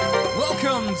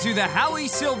Welcome to the Howie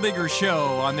Silbiger Show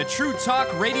on the True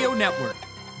Talk Radio Network.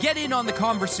 Get in on the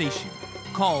conversation.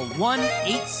 Call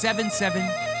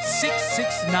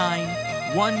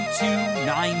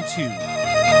 1-877-669-1292.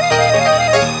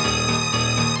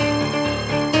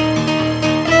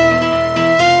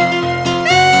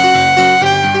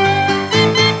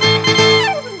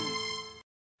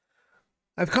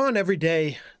 I've gone every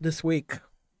day this week to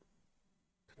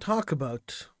talk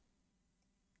about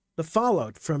the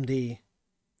fallout from the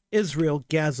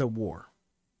Israel-Gaza war.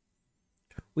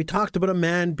 We talked about a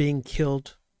man being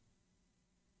killed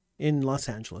in Los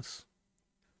Angeles.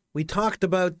 We talked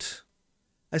about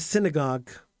a synagogue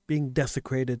being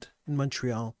desecrated in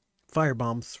Montreal,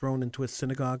 firebombs thrown into a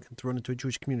synagogue and thrown into a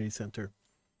Jewish community center.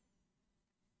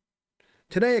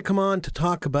 Today I come on to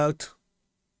talk about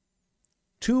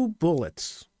 2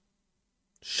 bullets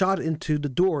shot into the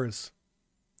doors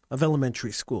of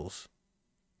elementary schools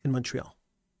in Montreal.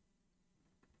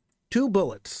 2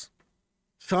 bullets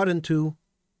shot into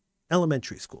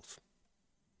elementary schools.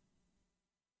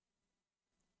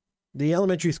 The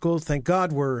elementary schools, thank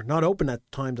God, were not open at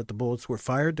the time that the bullets were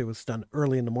fired. It was done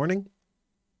early in the morning.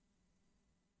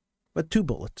 But 2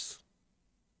 bullets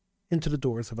into the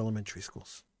doors of elementary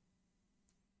schools.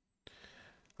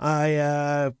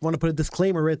 I want to put a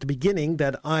disclaimer at the beginning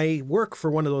that I work for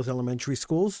one of those elementary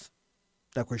schools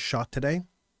that were shot today.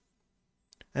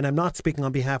 And I'm not speaking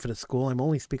on behalf of the school. I'm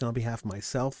only speaking on behalf of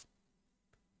myself.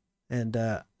 And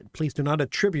please do not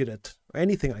attribute it, or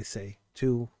anything I say,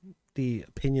 to the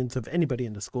opinions of anybody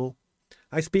in the school.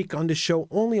 I speak on this show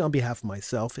only on behalf of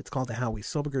myself. It's called the Howie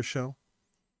Silbiger Show.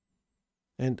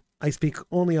 And I speak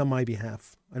only on my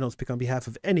behalf. I don't speak on behalf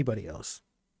of anybody else.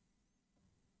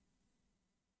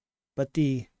 But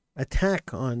the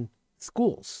attack on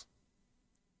schools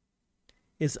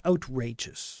is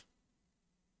outrageous.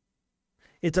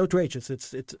 It's outrageous.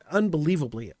 It's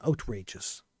unbelievably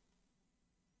outrageous.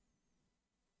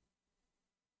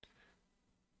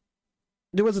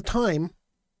 There was a time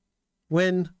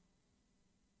when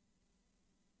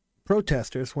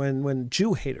protesters, when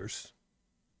Jew haters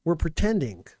were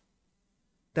pretending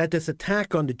that this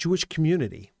attack on the Jewish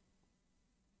community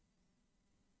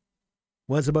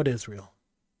was about Israel.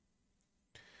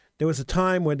 There was a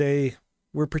time when they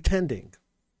were pretending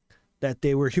that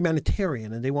they were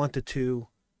humanitarian and they wanted to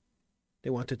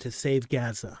save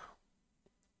Gaza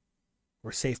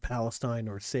or save Palestine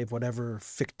or save whatever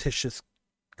fictitious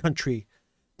country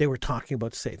they were talking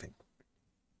about saving.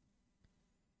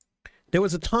 There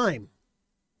was a time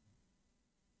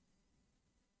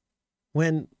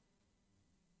when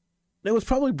it was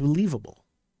probably believable,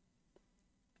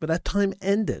 but that time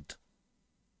ended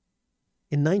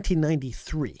in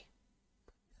 1993.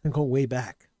 I'm going way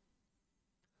back,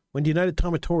 when the United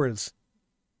Thomatorans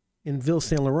in Ville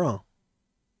Saint Laurent,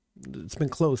 it's been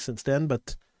closed since then,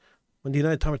 but when the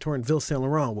United Thomator in Ville Saint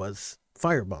Laurent was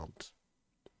firebombed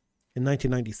in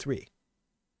 1993,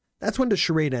 that's when the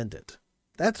charade ended.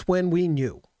 That's when we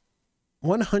knew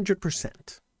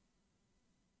 100%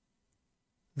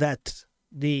 that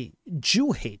the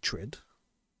Jew hatred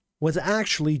was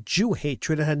actually Jew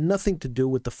hatred. It had nothing to do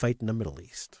with the fight in the Middle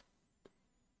East.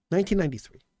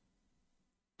 1993.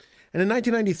 And in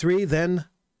 1993, then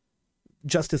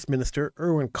Justice Minister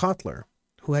Erwin Kotler,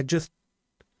 who had just...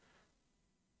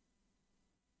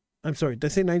 I'm sorry, did I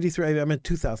say 93? I meant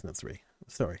 2003.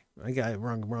 Sorry, I got it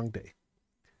wrong day.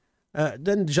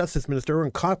 Then Justice Minister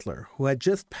Erwin Kotler, who had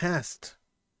just passed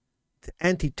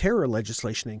anti-terror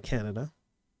legislation in Canada,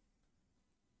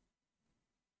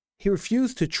 he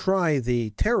refused to try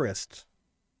the terrorist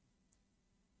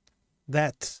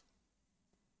that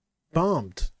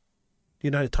bombed the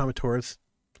United Thomatorans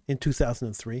in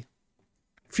 2003.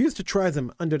 Refused to try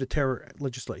them under the terror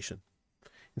legislation.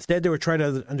 Instead, they were tried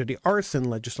under the arson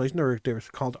legislation, or they were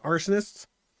called arsonists.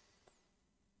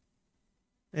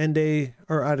 And they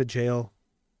are out of jail.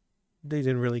 They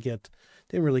didn't really get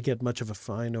much of a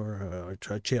fine or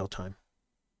jail time.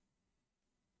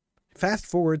 Fast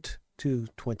forward to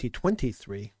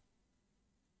 2023,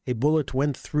 a bullet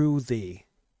went through the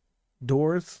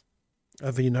doors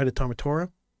of a United Thomatora,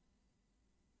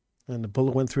 and the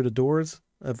bullet went through the doors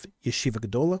of Yeshiva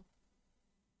Gedola.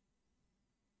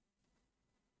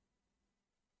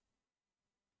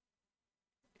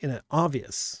 In an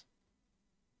obvious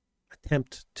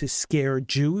attempt to scare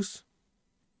Jews.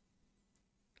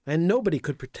 And nobody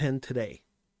could pretend today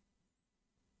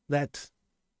that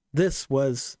this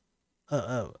was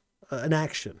an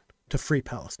action to free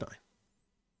Palestine.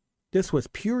 This was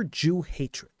pure Jew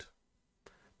hatred,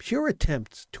 pure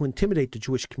attempt to intimidate the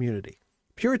Jewish community,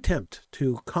 pure attempt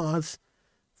to cause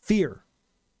fear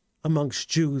amongst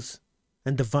Jews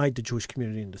and divide the Jewish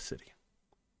community in the city.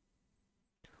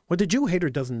 What the Jew hater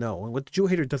doesn't know, and what the Jew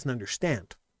hater doesn't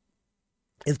understand,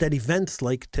 is that events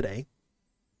like today,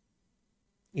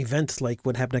 events like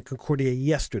what happened at Concordia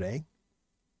yesterday,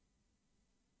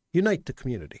 unite the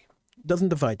community. It doesn't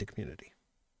divide the community.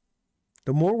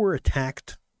 The more we're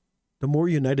attacked, the more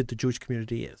united the Jewish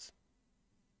community is.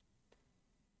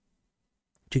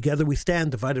 Together we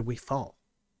stand, divided we fall.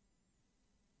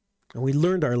 And we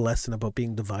learned our lesson about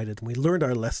being divided, and we learned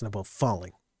our lesson about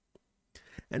falling.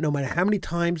 And no matter how many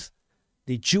times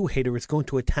the Jew hater is going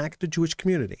to attack the Jewish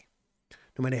community,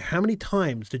 no matter how many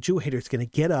times the Jew hater is going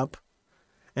to get up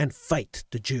and fight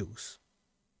the Jews,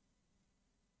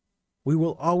 we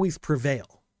will always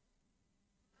prevail.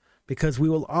 Because we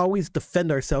will always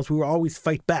defend ourselves. We will always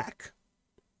fight back.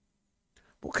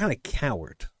 What kind of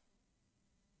coward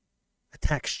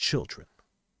attacks children?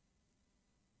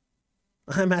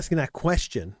 I'm asking that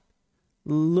question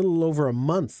a little over a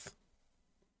month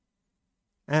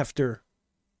after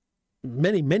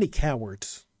many, many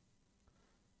cowards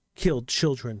killed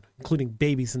children, including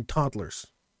babies and toddlers,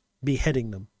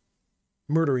 beheading them,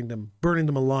 murdering them, burning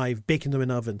them alive, baking them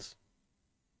in ovens.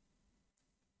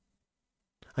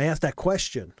 I asked that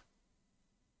question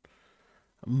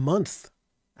a month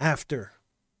after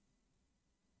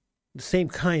the same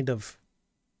kind of,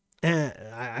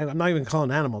 I'm not even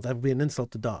calling animals, that would be an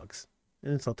insult to dogs,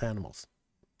 an insult to animals.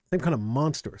 Same kind of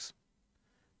monsters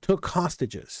took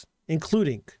hostages,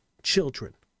 including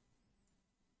children,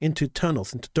 into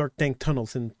tunnels, into dark, dank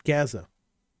tunnels in Gaza,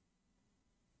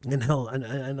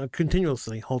 and are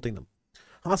continuously holding them.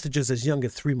 Hostages as young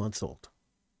as 3 months old.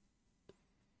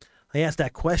 I asked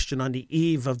that question on the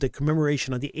eve of the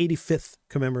commemoration, on the 85th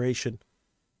commemoration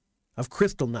of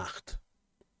Kristallnacht,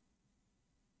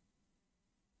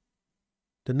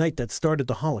 the night that started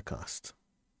the Holocaust.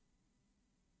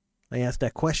 I asked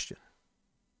that question.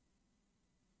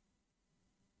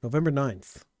 November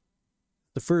 9th,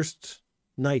 the first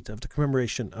night of the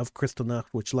commemoration of Kristallnacht,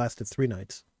 which lasted 3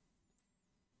 nights,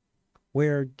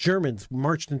 where Germans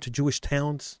marched into Jewish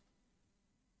towns,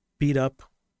 beat up,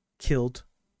 killed,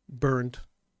 burned,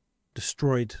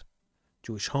 destroyed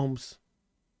Jewish homes,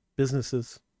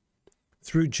 businesses,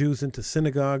 threw Jews into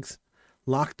synagogues,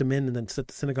 locked them in, and then set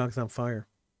the synagogues on fire.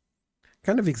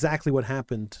 Kind of exactly what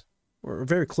happened, or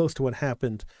very close to what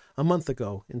happened a month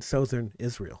ago in southern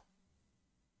Israel.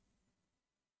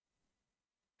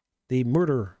 The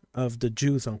murder of the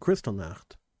Jews on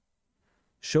Kristallnacht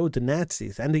showed the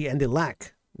Nazis and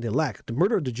the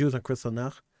murder of the Jews on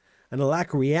Kristallnacht and the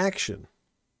lack of reaction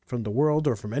from the world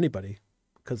or from anybody,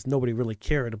 because nobody really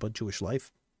cared about Jewish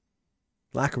life.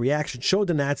 Lack of reaction showed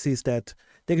the Nazis that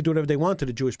they could do whatever they want to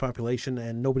the Jewish population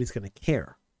and nobody's going to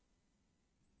care.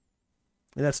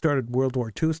 And that started World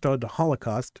War II, started the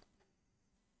Holocaust,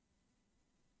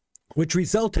 which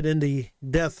resulted in the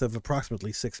death of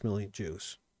approximately 6 million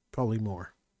Jews, probably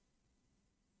more.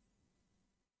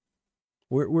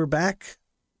 We're back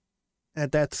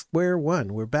at that square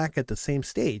one. We're back at the same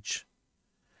stage.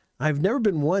 I've never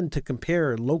been one to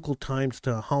compare local times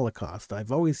to a Holocaust.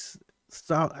 I've always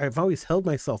held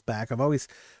myself back. I've always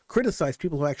criticized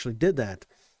people who actually did that,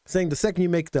 saying the second you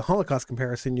make the Holocaust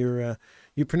comparison, you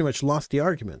pretty much lost the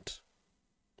argument.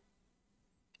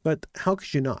 But how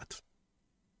could you not?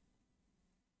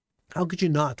 How could you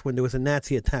not when there was a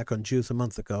Nazi attack on Jews a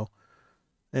month ago,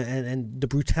 and the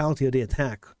brutality of the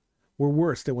attack were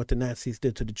worse than what the Nazis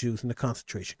did to the Jews in the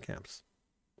concentration camps?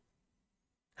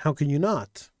 How can you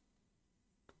not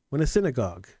when a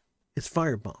synagogue is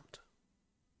firebombed,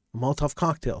 a Molotov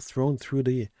cocktail thrown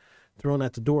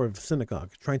at the door of the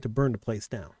synagogue, trying to burn the place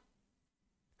down?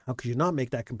 How could you not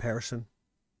make that comparison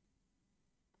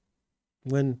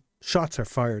when shots are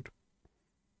fired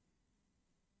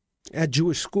at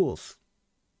Jewish schools?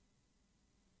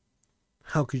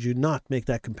 How could you not make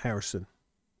that comparison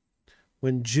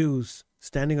when Jews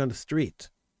standing on the street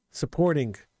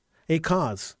supporting a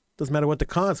cause, doesn't matter what the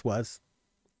cause was,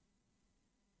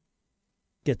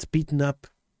 gets beaten up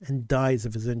and dies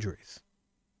of his injuries?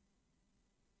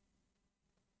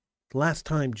 The last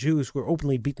time Jews were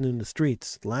openly beaten in the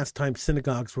streets, the last time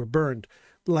synagogues were burned,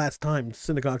 the last time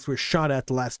synagogues were shot at,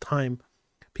 the last time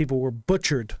people were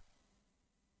butchered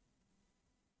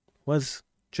was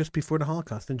just before the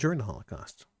Holocaust and during the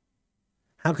Holocaust.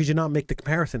 How could you not make the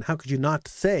comparison? How could you not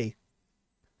say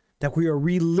that we are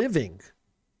reliving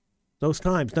those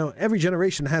times? Now, every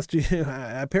generation has to,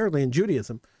 apparently in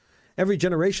Judaism, every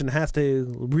generation has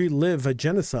to relive a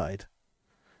genocide.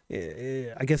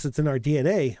 I guess it's in our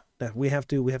DNA that we have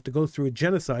to go through a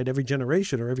genocide every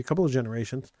generation or every couple of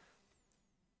generations.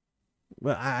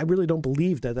 But I really don't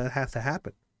believe that has to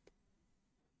happen.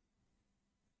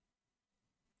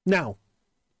 Now,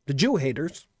 the Jew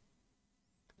haters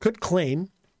could claim,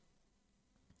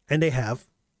 and they have,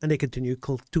 and they continue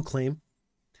to claim,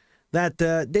 that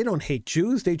they don't hate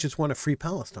Jews, they just want a free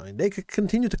Palestine. They could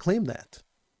continue to claim that.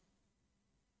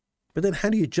 But then how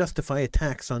do you justify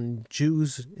attacks on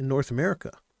Jews in North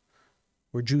America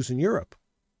or Jews in Europe?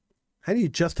 How do you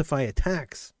justify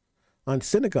attacks on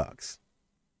synagogues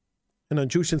and on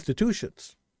Jewish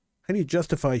institutions? How do you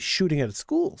justify shooting at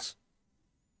schools?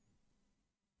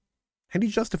 How do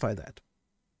you justify that?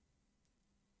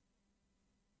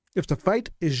 If the fight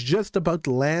is just about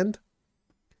land,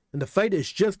 and the fight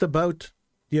is just about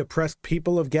the oppressed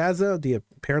people of Gaza, the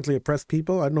apparently oppressed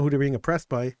people, I don't know who they're being oppressed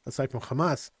by, aside from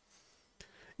Hamas.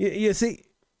 You see,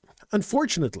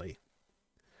 unfortunately,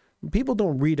 people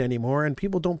don't read anymore, and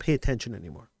people don't pay attention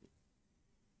anymore.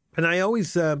 And I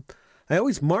always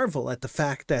marvel at the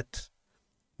fact that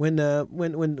when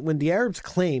the Arabs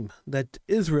claim that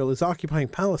Israel is occupying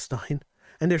Palestine,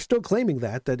 and they're still claiming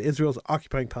that Israel's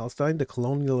occupying Palestine, the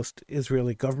colonialist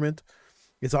Israeli government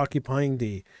is occupying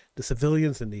the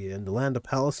civilians in the land of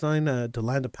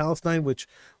Palestine, which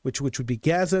would be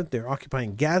Gaza. They're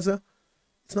occupying Gaza.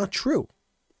 It's not true.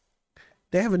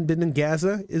 They haven't been in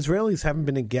Gaza. Israelis haven't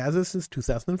been in Gaza since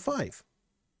 2005.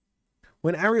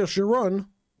 When Ariel Sharon,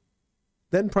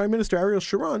 then Prime Minister Ariel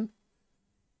Sharon,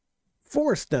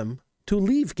 forced them to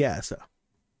leave Gaza,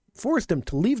 forced them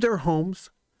to leave their homes,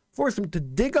 forced them to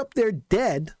dig up their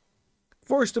dead,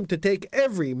 forced them to take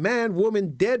every man,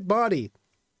 woman, dead body,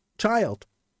 child,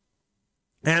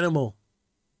 animal,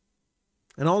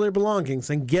 and all their belongings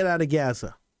and get out of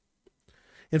Gaza.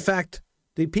 In fact,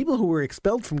 the people who were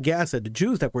expelled from Gaza, the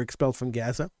Jews that were expelled from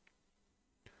Gaza,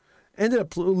 ended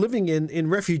up living in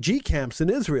refugee camps in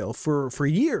Israel for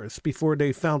years before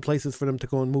they found places for them to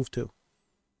go and move to.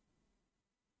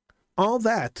 All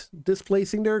that,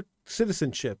 displacing their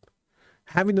citizenship,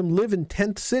 having them live in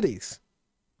tent cities,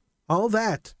 all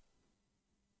that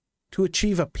to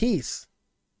achieve a peace,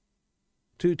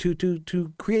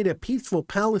 to create a peaceful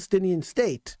Palestinian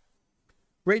state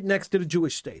right next to the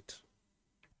Jewish state.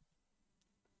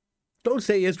 Don't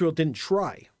say Israel didn't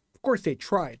try. Of course they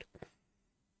tried.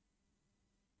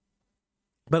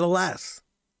 But alas,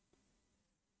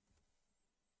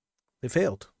 they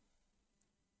failed.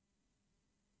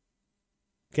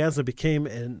 Gaza became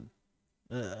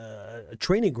a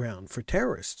training ground for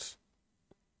terrorists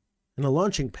and a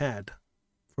launching pad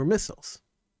for missiles.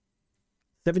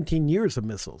 17 years of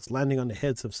missiles landing on the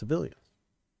heads of civilians.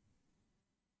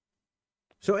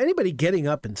 So anybody getting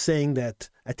up and saying that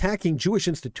attacking Jewish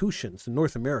institutions in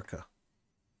North America,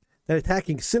 that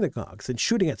attacking synagogues and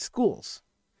shooting at schools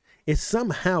is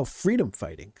somehow freedom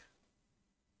fighting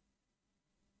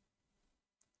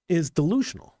is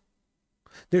delusional.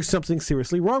 There's something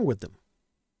seriously wrong with them.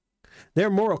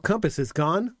 Their moral compass is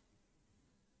gone.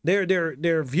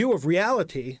 Their view of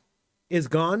reality is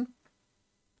gone.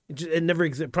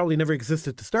 It probably never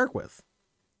existed to start with.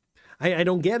 I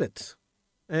don't get it.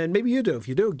 And maybe you do. If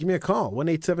you do, give me a call.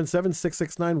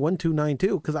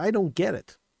 1-877-669-1292, because I don't get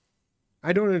it.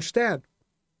 I don't understand.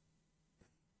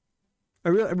 I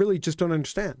really just don't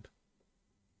understand.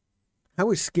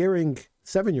 How is scaring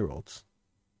 7-year-olds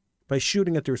by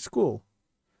shooting at their school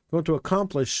going to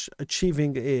accomplish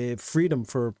achieving a freedom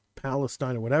for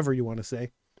Palestine or whatever you want to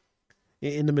say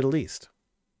in the Middle East?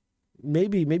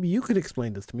 Maybe you could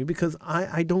explain this to me, because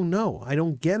I don't know. I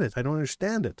don't get it. I don't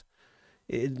understand it.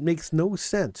 It makes no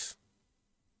sense.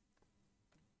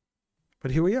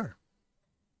 But here we are.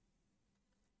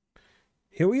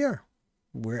 Here we are.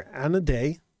 We're on a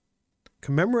day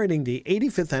commemorating the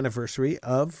 85th anniversary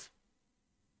of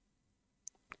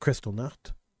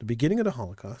Kristallnacht, the beginning of the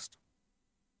Holocaust.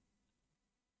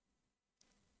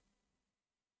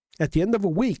 At the end of a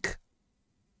week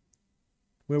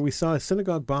where we saw a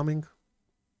synagogue bombing,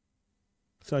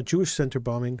 saw a Jewish center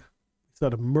bombing, saw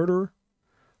the murder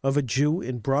of a Jew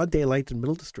in broad daylight in the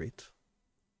middle of the street,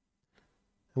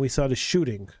 and we saw the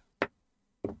shooting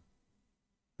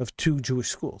of 2 Jewish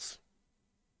schools.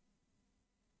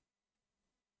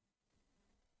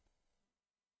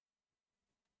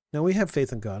 Now, we have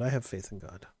faith in God. I have faith in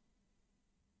God.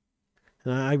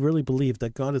 And I really believe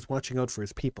that God is watching out for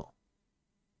his people.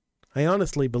 I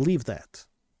honestly believe that.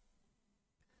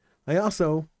 I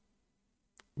also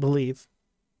believe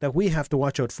that we have to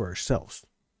watch out for ourselves.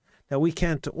 That we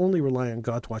can't only rely on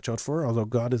God to watch out for, although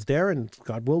God is there and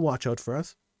God will watch out for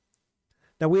us.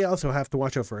 That we also have to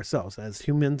watch out for ourselves. As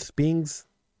human beings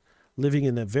living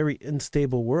in a very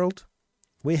unstable world,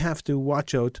 we have to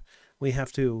watch out. We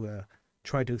have to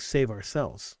try to save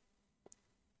ourselves.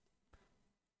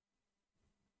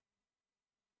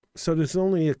 So there's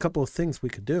only a couple of things we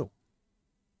could do.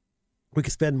 We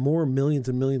could spend more millions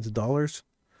and millions of dollars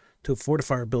to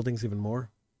fortify our buildings even more.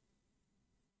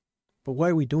 But why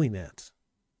are we doing that?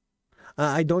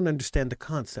 I don't understand the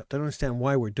concept. I don't understand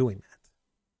why we're doing that.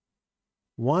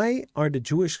 Why is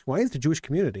the Jewish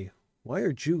community, why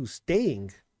are Jews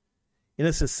staying in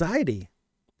a society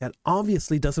that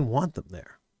obviously doesn't want them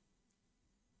there?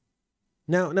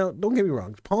 Now, don't get me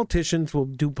wrong. Politicians will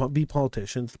be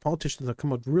politicians. The politicians have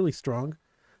come out really strong.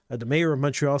 The mayor of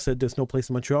Montreal said there's no place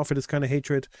in Montreal for this kind of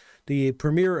hatred. The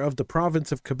premier of the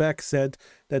province of Quebec said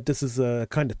that this is a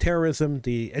kind of terrorism.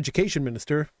 The education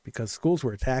minister, because schools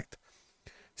were attacked,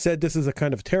 said this is a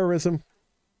kind of terrorism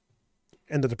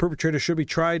and that the perpetrators should be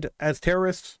tried as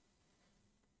terrorists.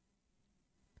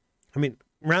 I mean,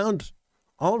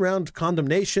 all around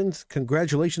condemnations,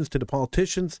 congratulations to the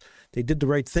politicians. They did the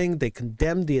right thing. They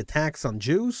condemned the attacks on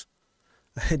Jews.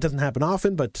 It doesn't happen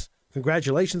often, but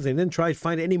congratulations. They didn't try to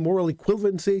find any moral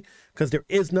equivalency because there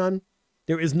is none.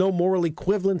 There is no moral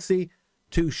equivalency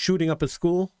to shooting up a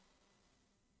school.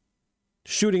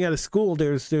 Shooting at a school,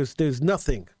 there's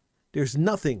nothing. There's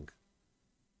nothing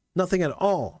at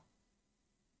all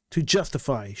to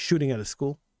justify shooting at a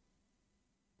school.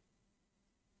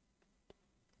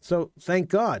 So thank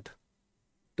God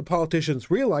the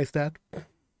politicians realized that,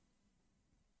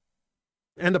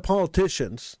 and the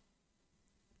politicians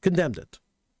condemned it.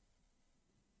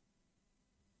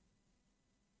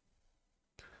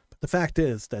 But the fact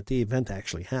is that the event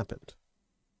actually happened.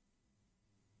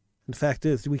 And the fact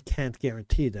is we can't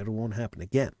guarantee that it won't happen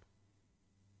again.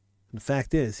 And the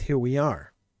fact is, here we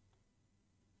are,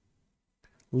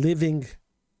 living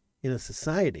in a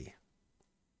society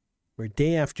where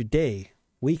day after day,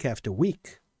 week after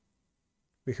week,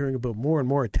 we're hearing about more and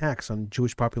more attacks on the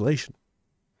Jewish population.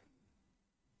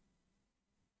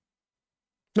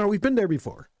 Now, we've been there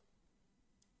before.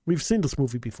 We've seen this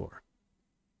movie before.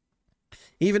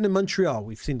 Even in Montreal,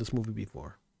 we've seen this movie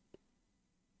before.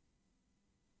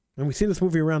 And we've seen this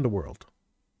movie around the world.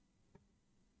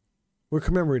 We're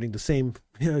commemorating the same,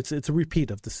 it's a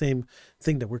repeat of the same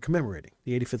thing that we're commemorating,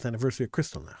 the 85th anniversary of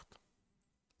Kristallnacht.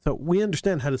 So we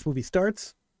understand how this movie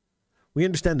starts. We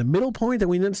understand the middle point and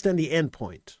we understand the end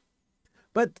point.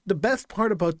 But the best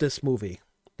part about this movie,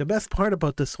 the best part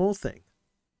about this whole thing,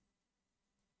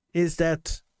 is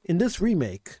that in this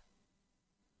remake,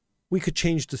 we could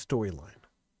change the storyline.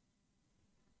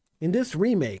 In this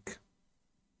remake,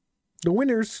 the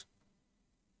winners,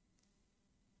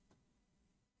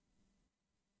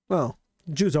 well,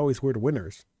 Jews always were the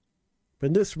winners. But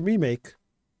in this remake,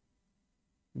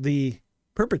 the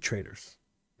perpetrators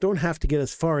don't have to get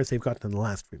as far as they've gotten in the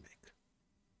last remake.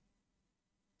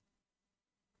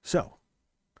 So,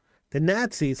 the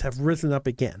Nazis have risen up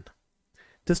again.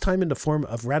 This time in the form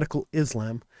of radical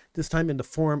Islam. This time in the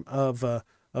form of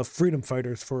freedom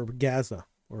fighters for Gaza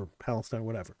or Palestine,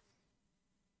 whatever.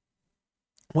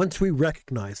 Once we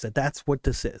recognize that that's what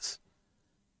this is,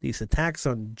 these attacks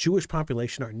on Jewish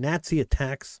population are Nazi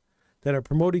attacks that are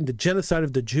promoting the genocide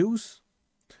of the Jews.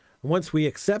 And once we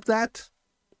accept that,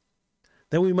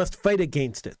 then we must fight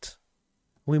against it.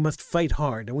 We must fight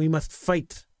hard and we must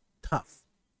fight tough.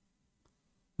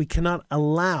 We cannot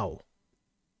allow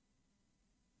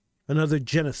another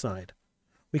genocide.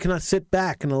 We cannot sit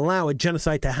back and allow a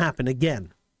genocide to happen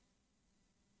again.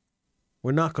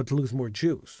 We're not going to lose more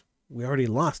Jews. We already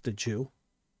lost a Jew.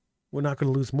 We're not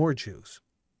going to lose more Jews.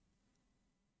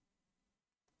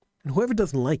 And whoever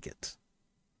doesn't like it,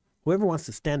 whoever wants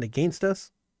to stand against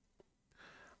us,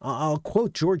 I'll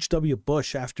quote George W.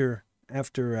 Bush after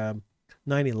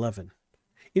 9/11.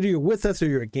 Either you're with us or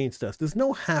you're against us. There's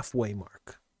no halfway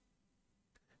mark.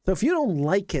 So if you don't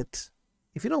like it,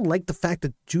 if you don't like the fact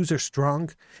that Jews are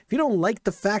strong, if you don't like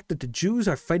the fact that the Jews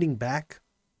are fighting back,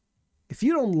 if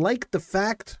you don't like the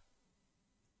fact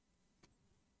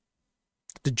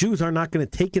that the Jews are not going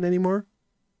to take it anymore,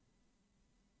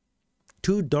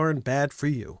 too darn bad for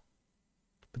you.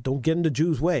 But don't get in the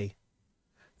Jews' way.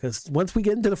 Because once we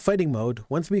get into the fighting mode,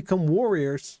 once we become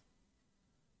warriors,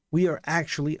 we are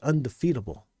actually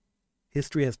undefeatable.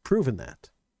 History has proven that.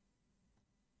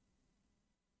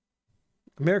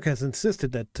 America has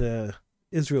insisted that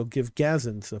Israel give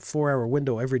Gazans a 4-hour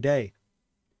window every day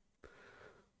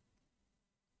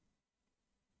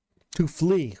to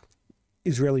flee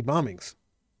Israeli bombings.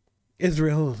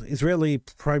 Israeli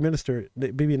Prime Minister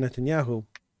Bibi Netanyahu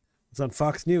was on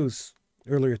Fox News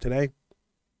earlier today,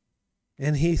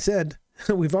 and he said,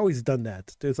 we've always done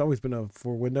that. There's always been a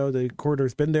 4 window. The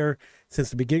corridor's been there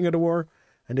since the beginning of the war,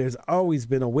 and there's always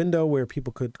been a window where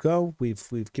people could go.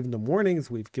 We've given them warnings.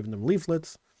 We've given them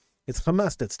leaflets. It's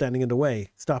Hamas that's standing in the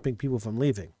way, stopping people from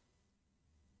leaving,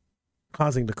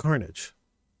 causing the carnage.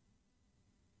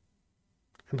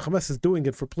 And Hamas is doing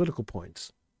it for political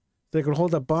points. They can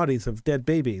hold up bodies of dead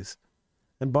babies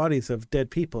and bodies of dead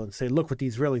people and say, look what the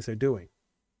Israelis are doing.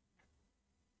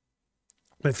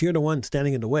 But if you're the one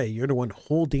standing in the way, you're the one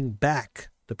holding back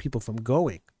the people from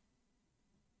going,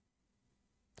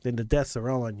 then the deaths are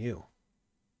all on you.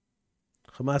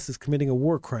 Hamas is committing a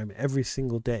war crime every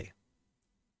single day.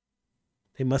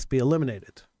 They must be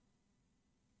eliminated.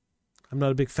 I'm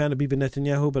not a big fan of Bibi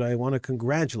Netanyahu, but I want to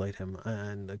congratulate him,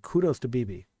 and kudos to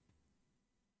Bibi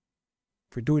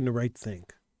for doing the right thing.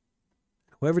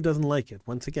 Whoever doesn't like it,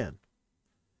 once again,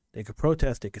 they could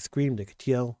protest, they could scream, they could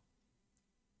yell.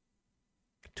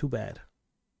 Too bad.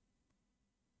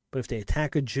 But if they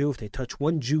attack a Jew, if they touch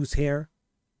one Jew's hair,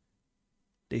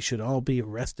 they should all be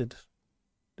arrested.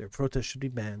 Their protest should be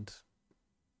banned.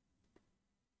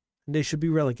 And they should be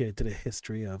relegated to the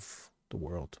history of the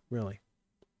world, really.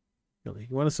 Really.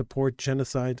 You want to support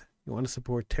genocide? You want to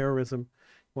support terrorism?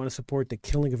 You want to support the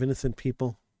killing of innocent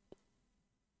people?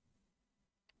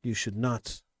 You should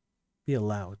not be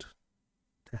allowed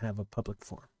to have a public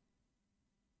forum.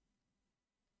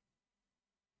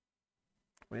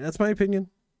 I mean, that's my opinion.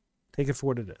 Take it for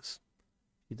what it is.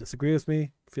 If you disagree with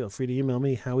me, feel free to email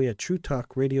me,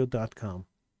 Howie@TrueTalkRadio.com.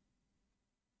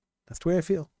 That's the way I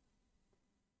feel.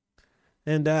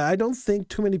 And I don't think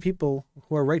too many people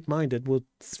who are right-minded would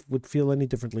feel any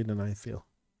differently than I feel.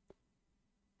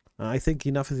 I think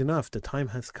enough is enough. The time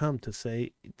has come to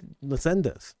say, let's end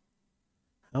this.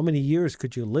 How many years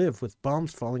could you live with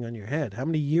bombs falling on your head? How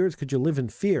many years could you live in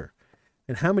fear?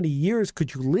 And how many years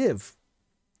could you live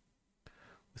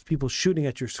with people shooting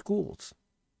at your schools,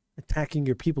 attacking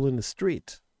your people in the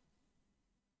street?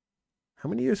 How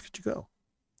many years could you go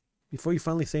before you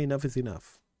finally say enough is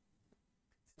enough?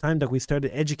 It's time that we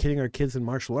started educating our kids in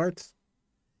martial arts.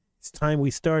 It's time we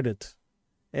started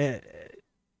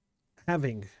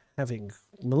having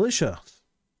militia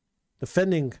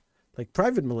defending, like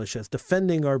private militias,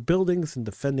 defending our buildings and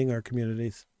defending our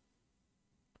communities.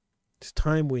 It's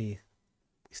time we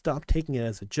stopped taking it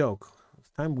as a joke. It's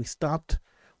time we stopped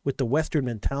with the Western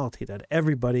mentality that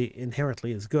everybody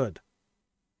inherently is good.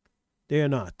 They are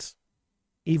not.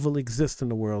 Evil exists in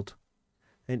the world,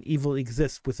 and evil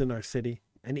exists within our city,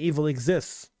 and evil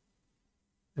exists.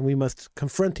 And we must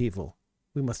confront evil.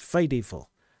 We must fight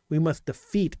evil. We must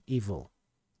defeat evil.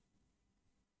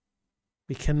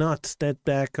 We cannot step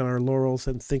back on our laurels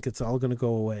and think it's all going to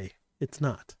go away. It's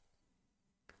not.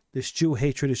 This Jew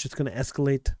hatred is just going to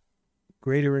escalate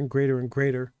greater and greater and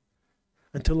greater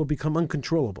until it'll become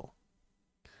uncontrollable.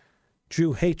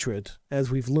 Jew hatred,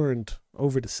 as we've learned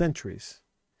over the centuries,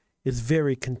 is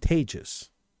very contagious.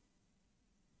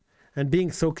 And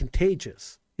being so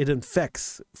contagious, it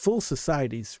infects full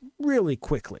societies really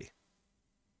quickly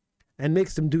and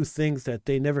makes them do things that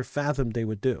they never fathomed they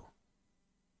would do.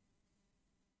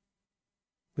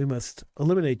 We must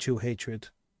eliminate Jew hatred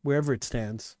wherever it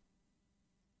stands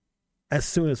as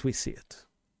soon as we see it.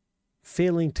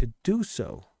 Failing to do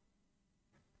so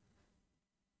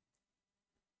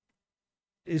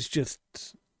is just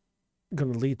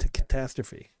going to lead to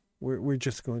catastrophe. We're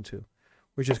just going to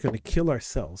kill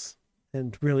ourselves.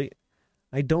 And really,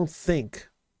 I don't think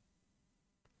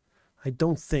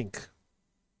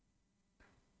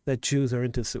that Jews are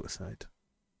into suicide.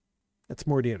 That's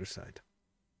more the other side.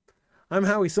 I'm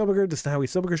Howie Silberger. This is the Howie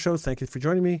Silberger Show. Thank you for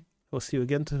joining me. I'll see you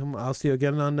again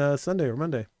on Sunday or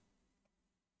Monday.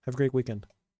 Have a great weekend.